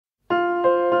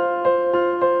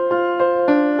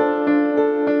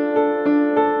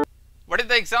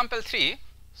example 3,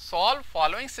 solve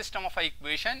following system of a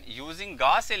equation using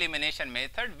Gauss elimination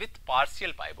method with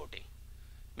partial pivoting.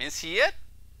 Means here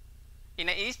in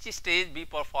each stage we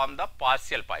perform the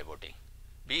partial pivoting.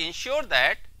 We ensure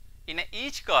that in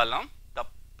each column the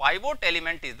pivot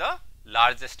element is the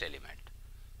largest element.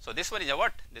 So this one is a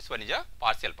what? This one is a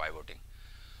partial pivoting.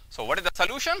 So what is the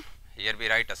solution? Here we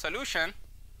write a solution.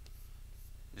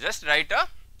 Just write a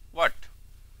what?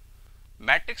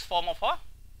 Matrix form of a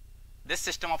this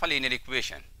system of a linear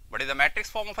equation. What is the matrix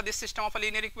form of this system of a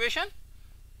linear equation?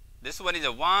 This one is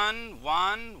a 1,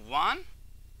 1, 1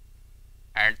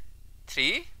 and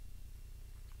 3,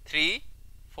 3,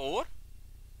 4,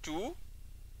 2,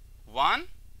 1,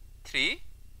 3.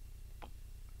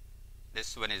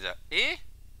 This one is a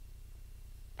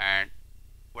and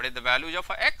what is the values of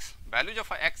a x? Values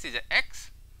of a x is a x,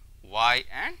 y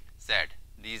and z.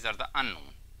 These are the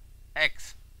unknown.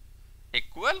 X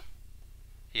equal,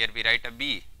 here we write a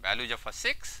b, values of a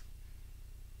 6,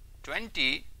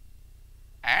 20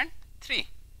 and 3.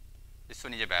 This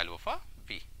one is a value of a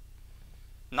b.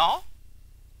 Now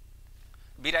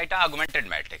we write a augmented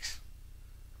matrix.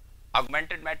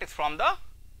 Augmented matrix from the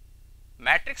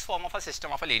matrix form of a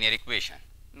system of a linear equation.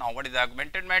 Now what is the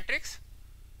augmented matrix?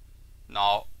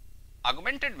 Now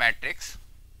augmented matrix,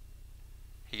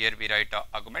 here we write a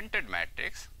augmented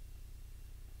matrix,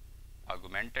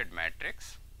 augmented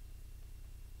matrix,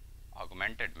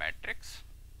 augmented matrix,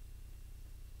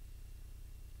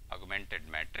 augmented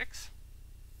matrix.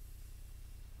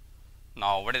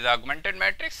 Now what is the augmented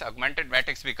matrix? Augmented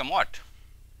matrix become what?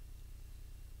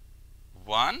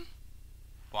 1,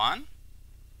 1,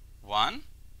 1,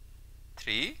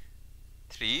 3,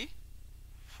 3,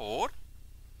 4,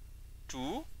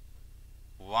 2,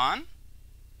 1,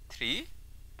 3,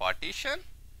 partition,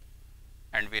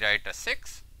 and we write a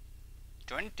 6,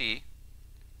 20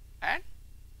 and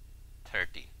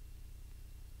 30.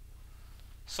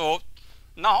 So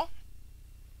now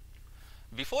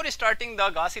before starting the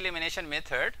Gauss elimination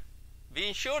method, we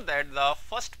ensure that the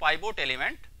first pivot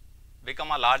element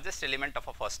become a largest element of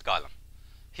a first column.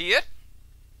 Here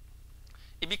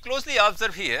if we closely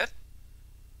observe here,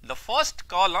 the first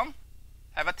column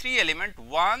have a 3 element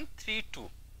 1, 3, 2.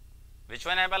 Which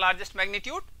one have a largest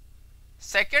magnitude?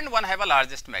 Second one have a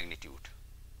largest magnitude.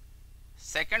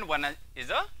 Second one is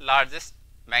a largest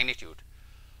magnitude.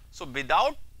 So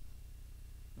without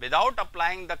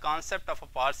applying the concept of a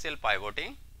partial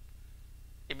pivoting,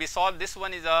 if we solve this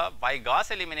one is a by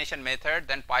Gauss elimination method,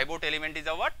 then pivot element is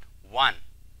a what? 1.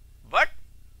 But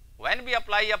when we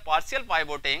apply a partial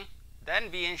pivoting,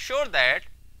 then we ensure that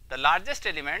the largest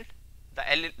element,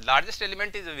 largest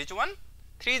element is which one?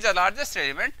 3 is the largest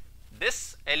element.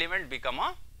 This element become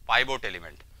a pivot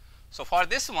element. So for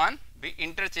this one, we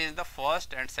interchange the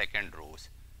first and second rows.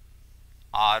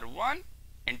 R1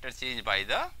 interchanged by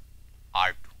the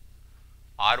R2.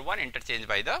 R1 interchanged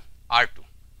by the R2.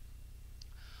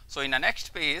 So in the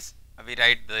next page, we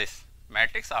write this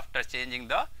matrix after changing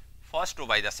the first row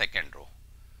by the second row.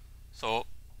 So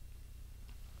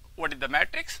what is the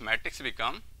matrix? Matrix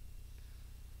become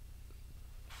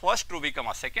first row become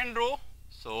a second row.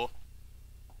 So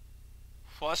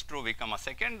first row become a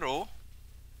second row.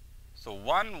 So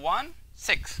 1, 1,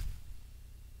 6.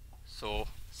 So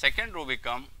second row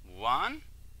become 1,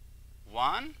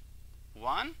 1,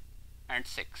 1 and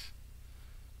 6.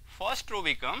 First row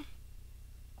become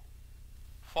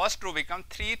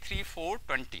 3, 3, 4,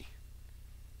 20.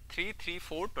 3, 3,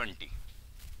 4, 20.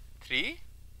 3,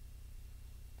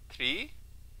 3,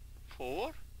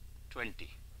 4, 20.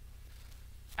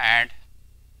 And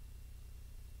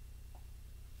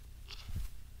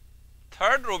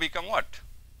third row become what?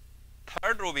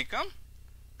 Third row become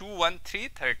 2, 1, 3,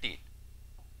 13.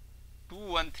 2,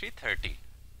 1, 3, 13.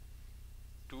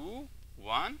 2,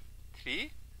 1,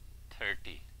 3,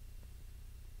 13.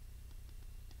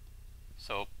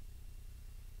 So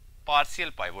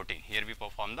partial pivoting. Here we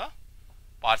perform the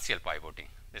partial pivoting.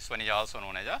 This one is also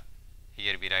known as a,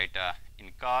 here we write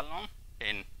in column,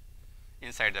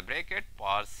 inside the bracket,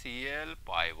 partial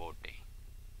pivoting.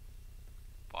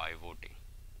 Pivoting.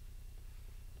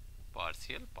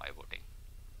 Partial pivoting.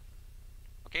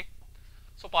 Okay.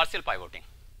 So partial pivoting.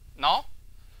 Now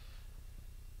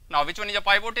which one is a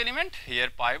pivot element? Here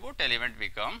pivot element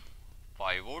become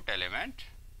pivot element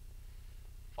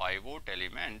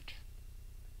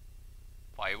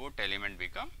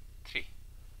become 3,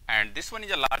 and this one is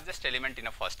the largest element in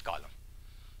a first column.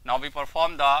 Now we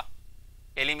perform the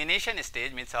elimination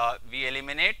stage, means we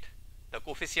eliminate the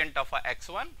coefficient of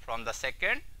x1 from the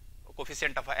second,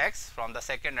 coefficient of x from the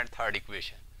second and third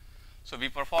equation. So we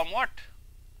perform what?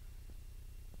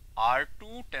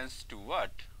 R2 tends to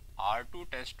what? R2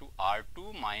 tends to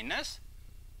R2 minus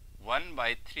 1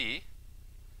 by 3.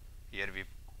 Here we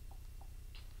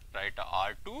write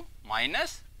R2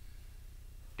 minus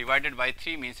divided by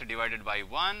 3 means divided by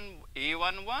 1,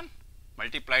 A11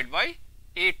 multiplied by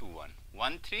A21,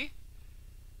 1 3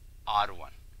 R1,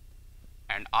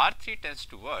 and R3 tends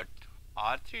to what?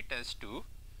 R3 tends to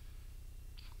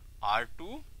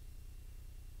R2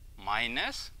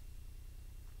 minus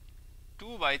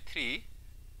 2 by 3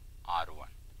 R1,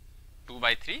 2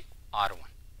 by 3 R1,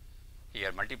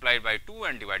 here multiplied by 2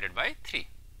 and divided by 3.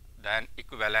 Then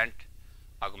equivalent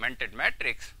augmented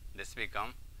matrix, this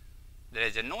become, there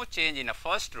is a no change in a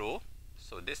first row,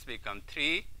 so this become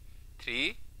 3,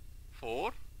 3,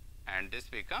 4, and this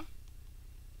become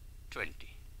 20.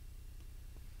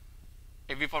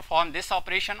 If we perform this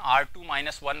operation, R2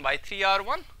 minus 1 by 3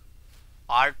 R1,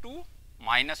 R2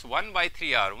 minus 1 by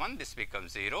 3 R1, this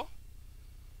becomes 0.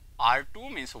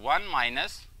 R2 means 1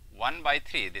 minus 1 by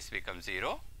 3, this becomes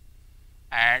 0,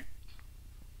 and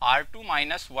R2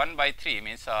 minus 1 by 3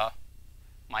 means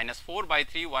minus 4 by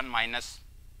 3, 1 minus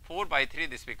 4 by 3,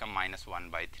 this become minus 1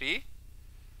 by 3,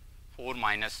 4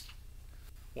 minus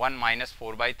 1 minus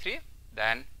 4 by 3,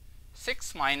 then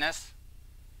 6 minus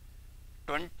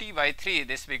 20 by 3,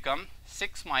 this become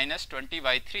 6 minus 20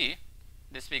 by 3,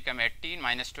 this become 18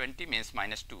 minus 20 means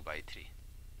minus 2 by 3,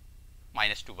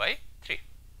 minus 2 by 3.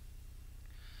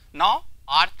 Now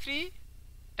R3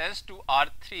 tends to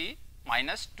R3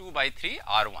 minus 2 by 3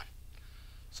 R1.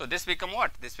 So this become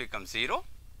what? This becomes 0.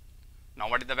 Now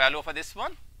what is the value of this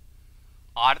one?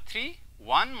 R3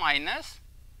 1 minus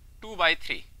 2 by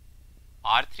 3.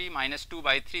 R3 minus 2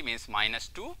 by 3 means minus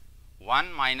 2.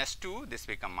 1 minus 2, this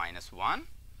become minus 1,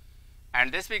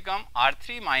 and this become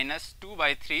R3 minus 2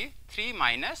 by 3, 3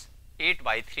 minus 8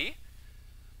 by 3.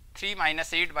 3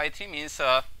 minus 8 by 3 means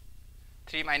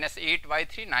 3 minus 8 by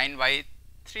 3, 9 by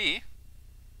 3,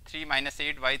 3 minus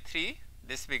 8 by 3,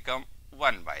 this become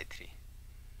 1 by 3.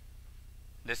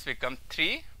 This become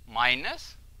 3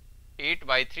 minus 8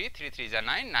 by 3, 3 3 is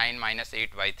 9, 9 minus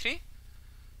 8 by 3,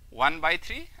 1 by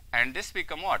 3, and this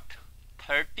become what?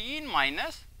 13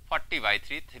 minus 40 by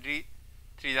 3, 3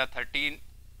 3 is 13,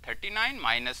 39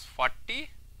 minus 40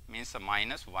 means a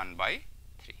minus 1 by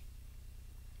 3,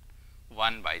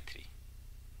 1 by 3.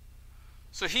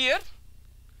 So here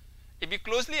if we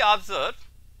closely observe,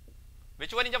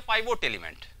 which one is a pivot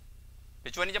element?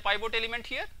 Which one is a pivot element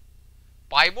here?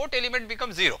 Pivot element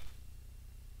becomes 0,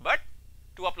 but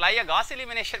to apply a Gauss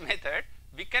elimination method,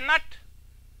 we cannot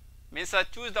means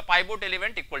choose the pivot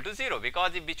element equal to 0,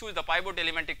 because if we choose the pivot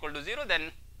element equal to 0,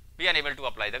 then we are unable to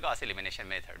apply the Gauss elimination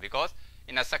method, because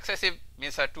in a successive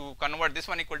means to convert this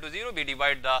one equal to 0, we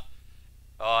divide the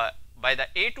by the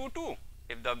A22.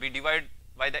 If we divide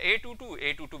by the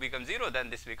A22, A22 becomes 0, then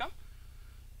this become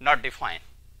not defined,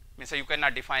 means you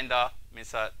cannot define the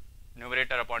means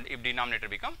numerator upon if denominator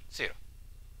become 0.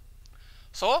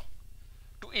 So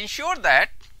to ensure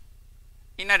that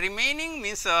in a remaining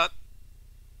means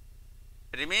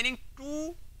remaining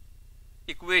two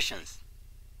equations,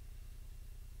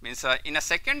 means in a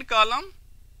second column,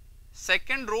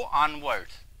 second row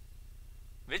onwards,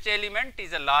 which element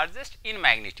is the largest in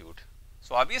magnitude.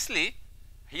 So obviously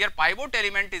here pivot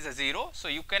element is a 0, so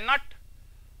you cannot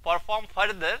perform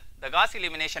further the Gauss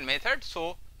elimination method.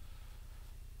 So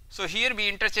here we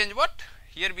interchange what?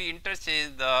 Here we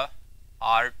interchange the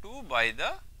R2 by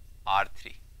the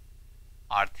R3.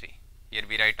 Here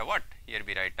we write a what? Here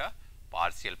we write a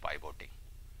partial pivoting.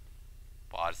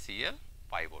 Partial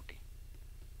pivoting.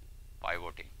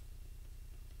 Partial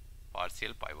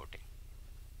pivoting.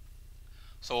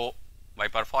 So by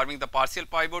performing the partial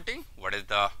pivoting, what is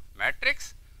the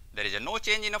matrix? There is a no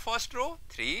change in the first row,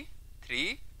 3,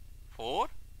 3, 4,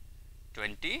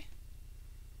 20.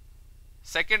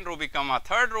 Second row become a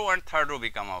third row, and third row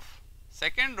become of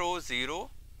second row 0,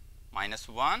 minus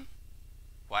 1,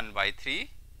 1 by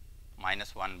 3,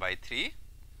 minus 1 by 3,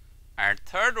 and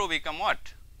third row become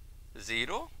what?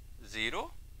 0,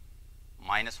 0,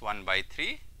 minus 1 by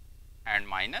 3, and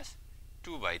minus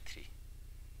 2 by 3.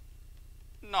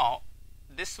 Now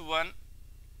this one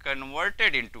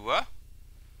converted into a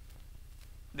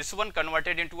what? This one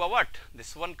converted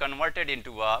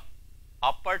into a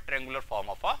upper triangular form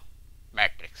of a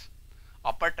matrix.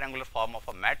 Upper triangular form of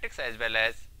a matrix as well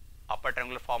as upper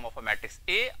triangular form of a matrix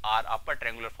A or upper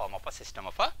triangular form of a system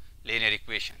of a linear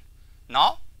equation.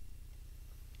 Now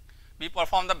we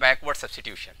perform the backward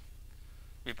substitution.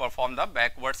 We perform the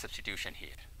backward substitution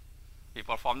here. We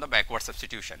perform the backward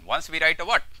substitution. Once we write a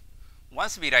what?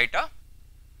 Once we write a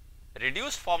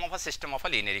reduced form of a system of a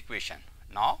linear equation.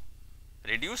 Now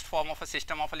reduced form of a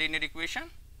system of a linear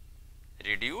equation,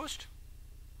 reduced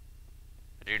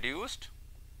reduced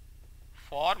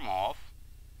form of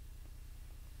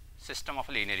system of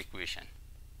a linear equation.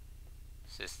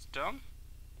 System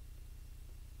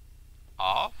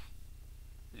of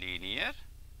linear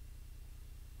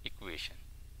equation.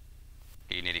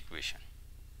 Linear equation.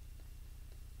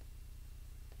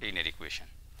 Linear equation.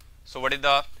 So, what is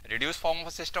the reduced form of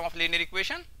a system of linear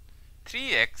equation?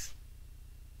 3x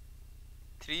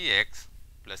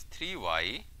plus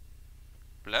 3y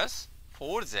plus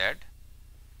 4z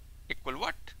equal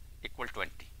what? Equal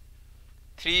 20.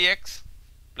 3x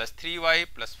plus 3y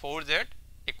plus 4z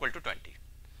equal to 20.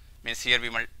 Means here we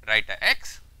will write a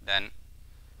x, then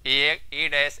a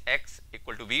dash x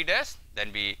equal to b dash,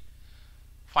 then we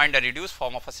find a reduced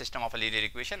form of a system of a linear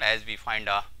equation as we find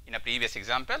in a previous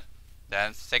example.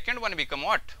 Then second one become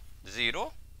what?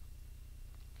 0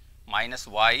 minus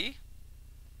y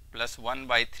plus 1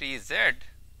 by 3 z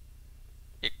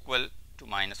equal to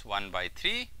minus 1 by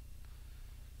 3,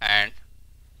 and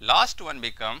last one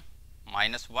become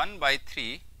minus 1 by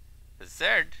 3 z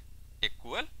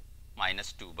equal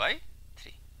minus 2 by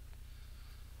 3.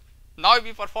 Now, if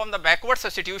we perform the backward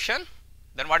substitution,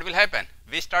 then what will happen?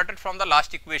 We started from the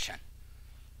last equation.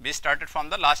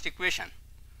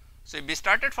 So, if we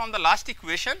started from the last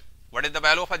equation, what is the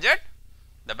value of a z?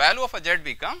 The value of a z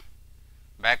become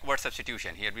backward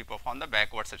substitution. Here we perform the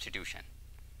backward substitution.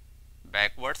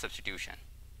 Backward substitution.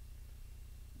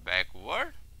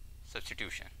 Backward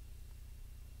substitution.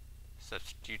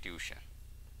 Substitution.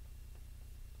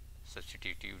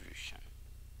 Substitution.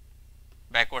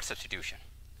 Backward substitution.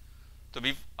 So,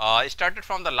 we started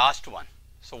from the last one.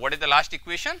 So, what is the last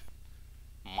equation?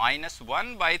 Minus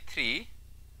 1 by 3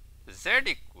 z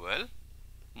equal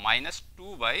minus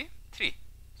 2 by 3.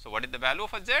 So, what is the value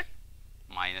of a z?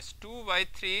 Minus 2 by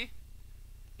 3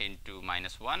 into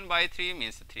minus 1 by 3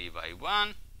 means 3 by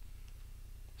 1.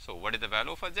 So, what is the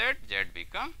value of a z? Z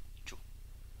become 2.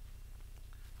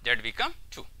 Z become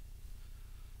 2.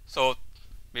 So,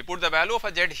 we put the value of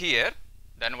a z here.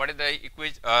 Then what is the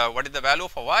equation? What is the value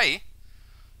of a y?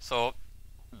 So,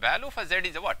 value of a z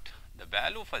is a what? The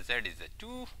value of a z is a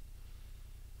 2.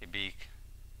 If we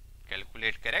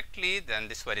calculate correctly, then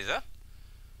this one is a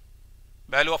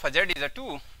value of a z is a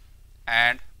 2,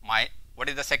 and what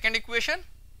is the second equation?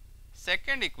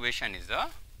 Second equation is a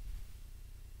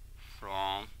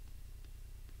from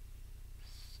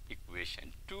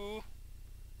equation 2.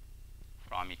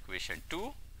 From equation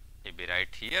 2, if we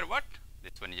write here what?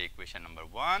 This one is equation number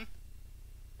 1,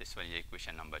 this one is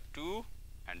equation number 2,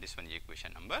 and this one is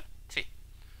equation number 3.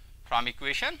 From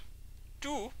equation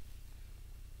 2,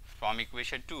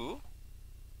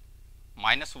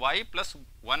 minus y plus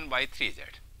 1 by 3 z,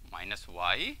 minus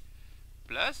y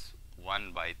plus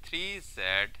 1 by 3 z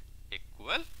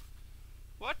equal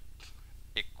what?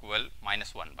 Equal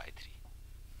minus 1 by 3,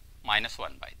 minus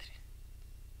 1 by 3,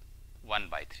 1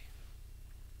 by 3.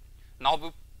 Now,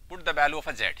 we put the value of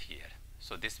a z here.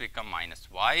 So, this become minus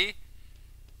y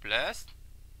plus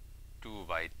 2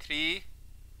 by 3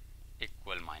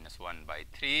 equal minus 1 by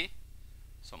 3.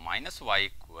 So, minus y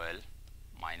equal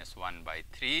minus 1 by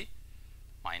 3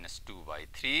 minus 2 by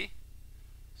 3.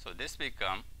 So, this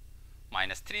become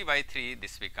minus 3 by 3,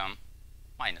 this become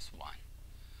minus 1.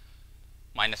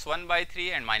 Minus 1 by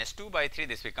 3 and minus 2 by 3,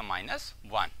 this become minus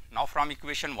 1. Now, from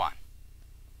equation 1,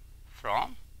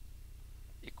 from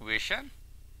equation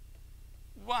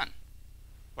 1,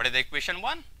 what is the equation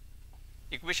 1?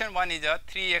 Equation 1 is a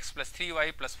 3x plus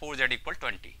 3y plus 4z equal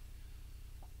 20.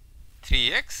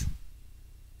 3x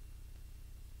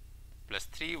plus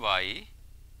 3y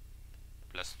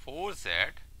plus 4z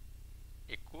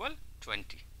equal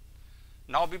 20.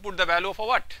 Now, we put the value of a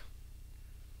what?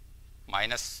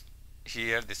 Minus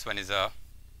here, this one is a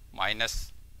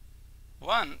minus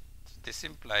 1. This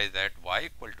implies that y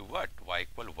equal to what? Y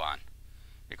equal 1.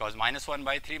 Because minus 1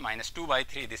 by 3 minus 2 by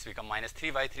 3, this become minus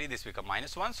 3 by 3, this become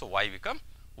minus 1. So, y become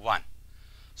 1.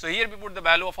 So, here we put the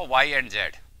value of a y and z.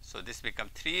 So, this become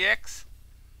 3x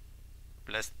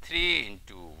plus 3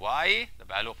 into y, the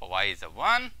value of a y is a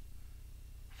 1,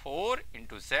 4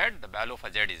 into z, the value of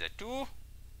a z is a 2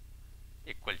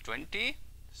 equal 20.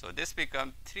 So, this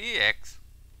become 3x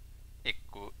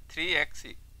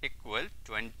equal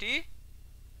 20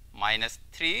 minus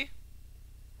 3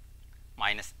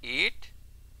 minus 8.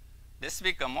 This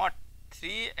become what?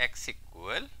 3x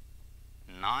equal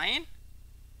 9.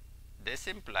 This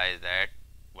implies that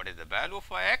what is the value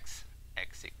of x?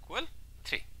 X equal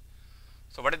 3.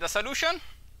 So, what is the solution?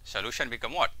 Solution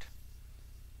become what?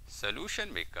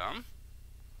 Solution become,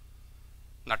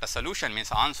 not a solution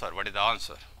means answer. What is the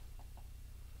answer?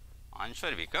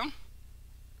 Answer become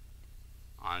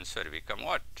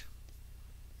what?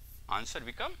 Answer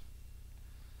become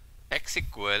x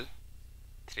equal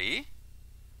 3,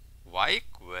 y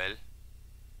equal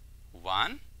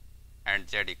 1 and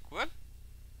z equal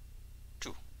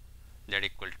 2. Z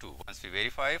equal 2. Once we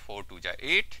verify, 4 2 ja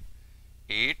 8,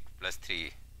 8 plus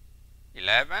 3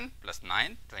 11 plus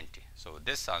 9 20. So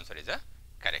this answer is a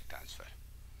correct answer.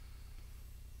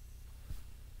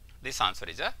 This answer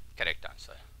is a correct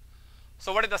answer.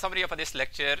 So what is the summary of this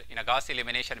lecture in a Gauss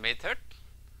elimination method?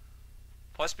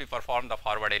 First we perform the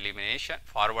forward elimination.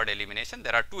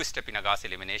 There are two steps in a Gauss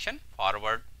elimination: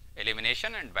 forward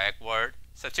elimination and backward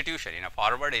substitution. In a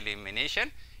forward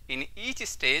elimination, in each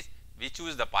stage we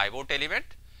choose the pivot element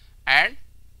and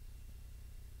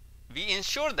we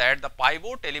ensure that the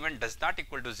pivot element does not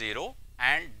equal to 0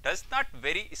 and does not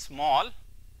very small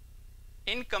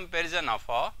in comparison of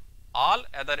all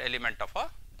other element of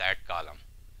that column.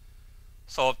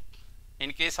 So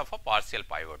in case of a partial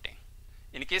pivoting,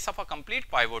 in case of a complete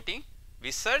pivoting,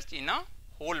 we search in a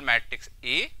whole matrix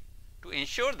A to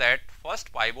ensure that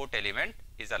first pivot element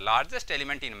is the largest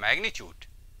element in magnitude.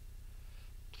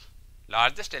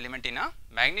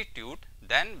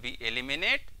 Then we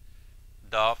eliminate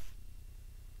the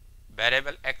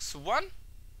variable x1,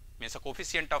 means a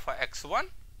coefficient of x1,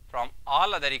 from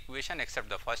all other equation except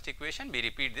the first equation. We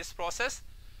repeat this process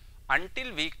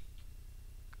until we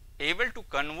able to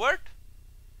convert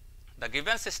the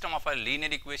given system of a linear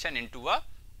equation into a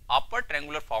upper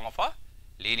triangular form of a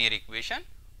linear equation.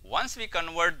 Once we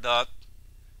convert the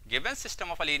given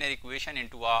system of a linear equation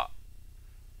into a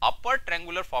upper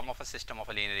triangular form of a system of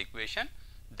a linear equation,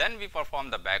 then we perform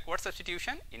the backward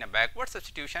substitution. In a backward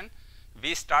substitution,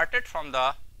 we started from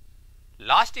the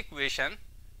last equation,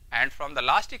 and from the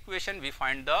last equation we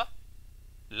find the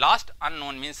last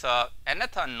unknown, means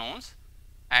nth unknowns,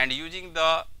 and using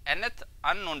the nth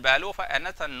unknown, value of a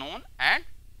nth unknown, and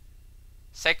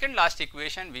second last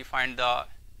equation we find the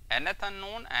nth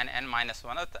unknown and n minus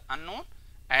 1th unknown,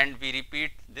 and we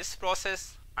repeat this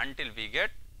process until we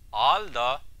get all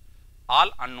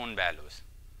unknown values.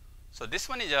 So this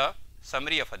one is a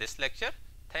summary of this lecture.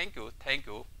 Thank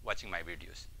you watching my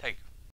videos. Thank you.